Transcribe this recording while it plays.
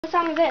What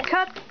song is it?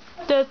 Cut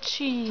the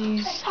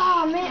cheese.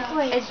 Oh man,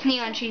 wait. It's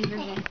neon cheese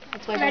version.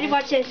 That's way Ready? better.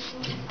 Watch this.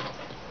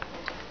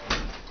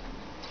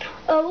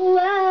 Oh,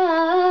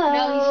 oh,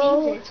 No, he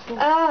sings it. It's cool.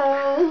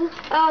 Oh,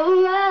 oh, oh,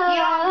 You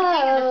don't have to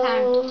sing it this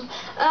time.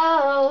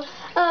 Oh,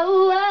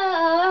 oh,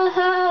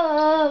 oh,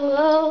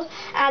 oh,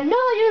 I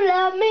know you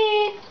love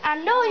me. I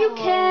know you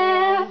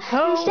care.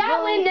 Oh, You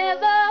start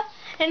whenever,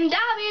 and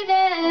I'll be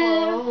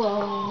there.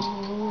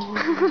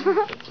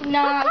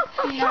 No,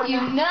 no,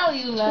 You know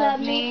you love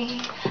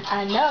me.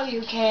 I know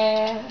you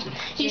care.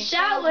 You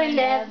shout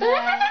whenever,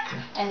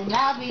 and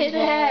I'll be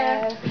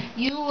there.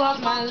 You are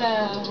my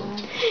love.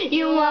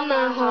 You want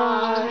my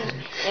heart,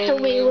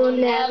 and we will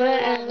never,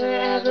 ever,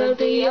 ever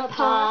be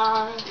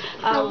apart.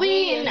 Are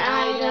we an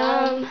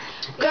item?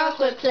 Girl,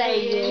 quit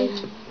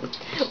playing.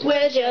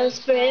 We're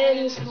just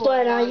friends.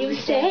 What are you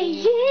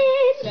saying?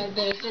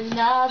 There's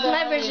another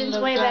My version's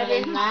way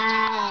better.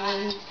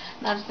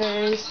 My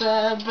first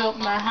love broke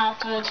my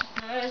heart for the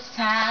first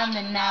time,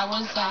 and I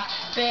was like,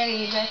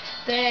 baby,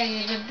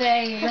 baby,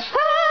 baby,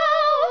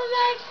 oh,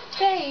 like,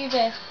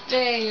 baby,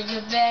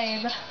 baby,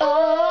 baby,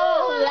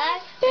 oh,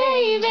 like,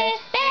 baby,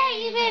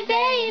 baby,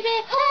 baby,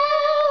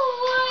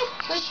 oh,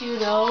 but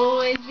you'd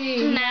always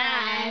be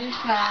mine,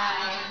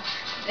 mine,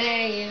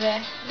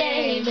 baby,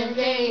 baby,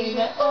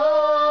 baby,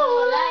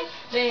 oh, like,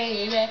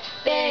 baby,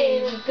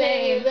 baby,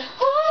 baby,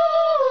 oh,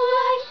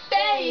 like,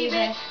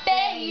 baby,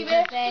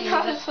 baby, baby,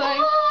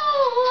 oh,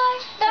 I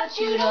thought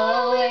you'd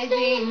always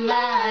be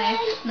mine,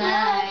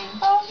 mine.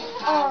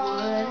 I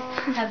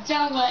would have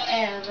done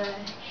whatever,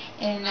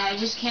 and I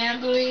just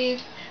can't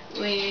believe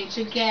we're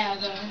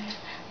together.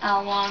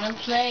 I wanna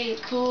play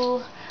it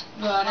cool,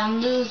 but I'm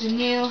losing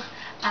you.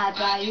 I'd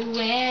buy you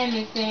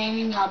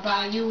anything, I'll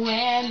buy you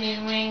any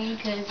ring,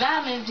 'cause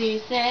I'm in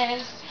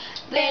pieces.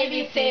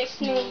 Baby, fix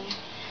me,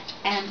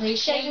 and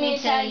please shake me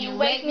till you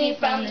wake me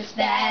from this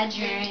bad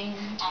dream.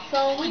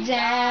 Going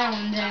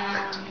down,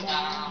 down,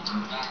 down,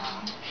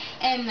 down.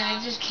 And I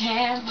just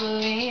can't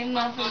believe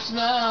my first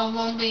love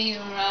won't be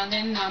around,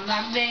 and I'm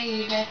like,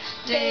 baby,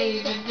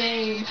 baby,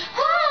 baby,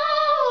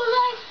 oh,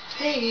 like,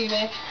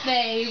 baby,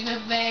 baby,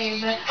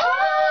 baby,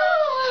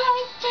 oh,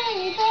 like,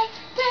 baby,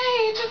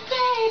 baby,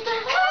 baby,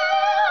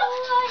 oh,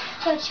 like,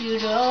 but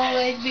you'd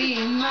always be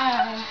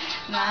mine,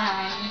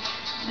 mine,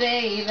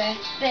 baby,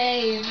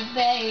 baby,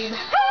 baby,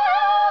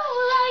 oh,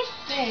 like,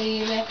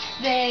 baby,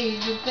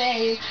 baby,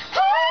 baby,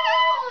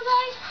 oh,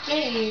 like,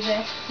 baby,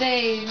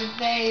 baby,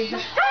 baby, oh,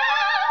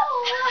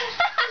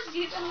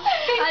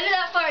 I did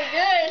that part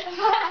good.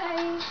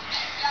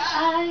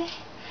 I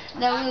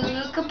that we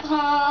look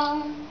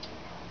upon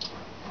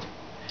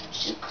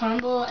should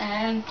crumble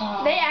and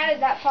fall. They added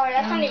that part.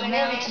 That's not even in it.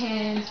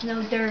 Mountains,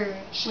 no dirt,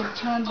 should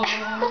tumble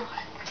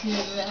to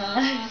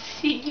the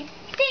sea.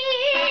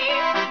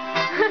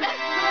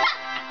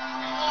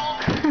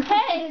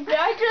 Hey, did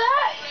I do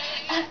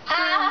that? I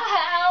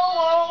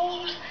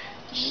won't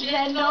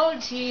shed no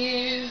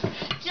tears,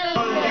 just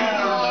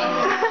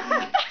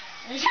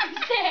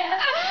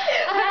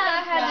I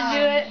had to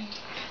do it.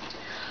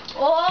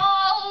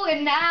 Oh,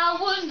 and I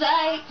was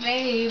like,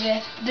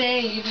 baby,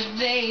 baby,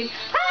 baby,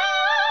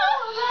 oh,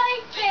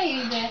 like,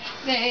 baby,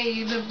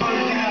 baby, baby,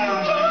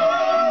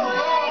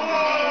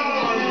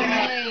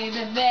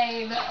 baby,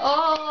 baby,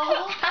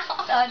 oh,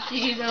 thought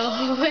you'd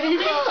always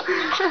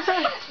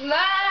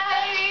my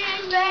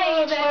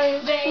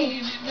baby,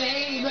 baby,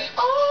 baby,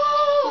 oh,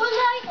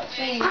 like,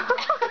 baby,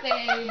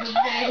 baby,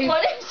 baby.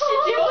 What is she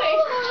doing?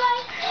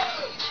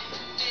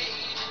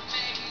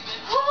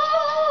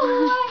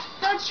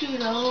 Thought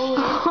you'd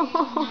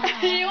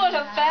always You would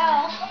have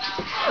fell.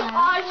 Oh,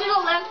 I should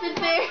have left it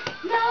there.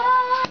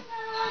 No.